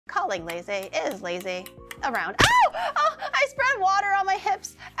calling lazy. It is lazy. Around. Ow! Oh, I spread water on my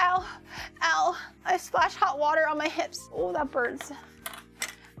hips. Ow. Ow. I splashed hot water on my hips. Oh, that burns.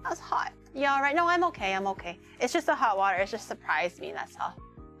 That's hot. Yeah, all right. No, I'm okay. I'm okay. It's just the hot water. It just surprised me. That's all.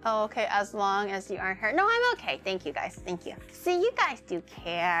 Oh, okay. As long as you aren't hurt. No, I'm okay. Thank you, guys. Thank you. See, you guys do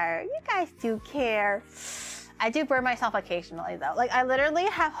care. You guys do care. I do burn myself occasionally, though. Like, I literally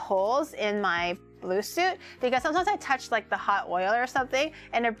have holes in my blue suit because sometimes I touch like the hot oil or something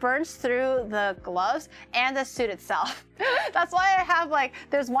and it burns through the gloves and the suit itself. That's why I have like,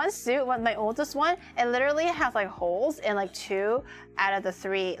 there's one suit, my oldest one, it literally has like holes in like 2 out of the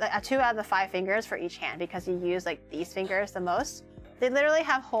 3, like 2 out of the 5 fingers for each hand because you use like these fingers the most. They literally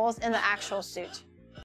have holes in the actual suit.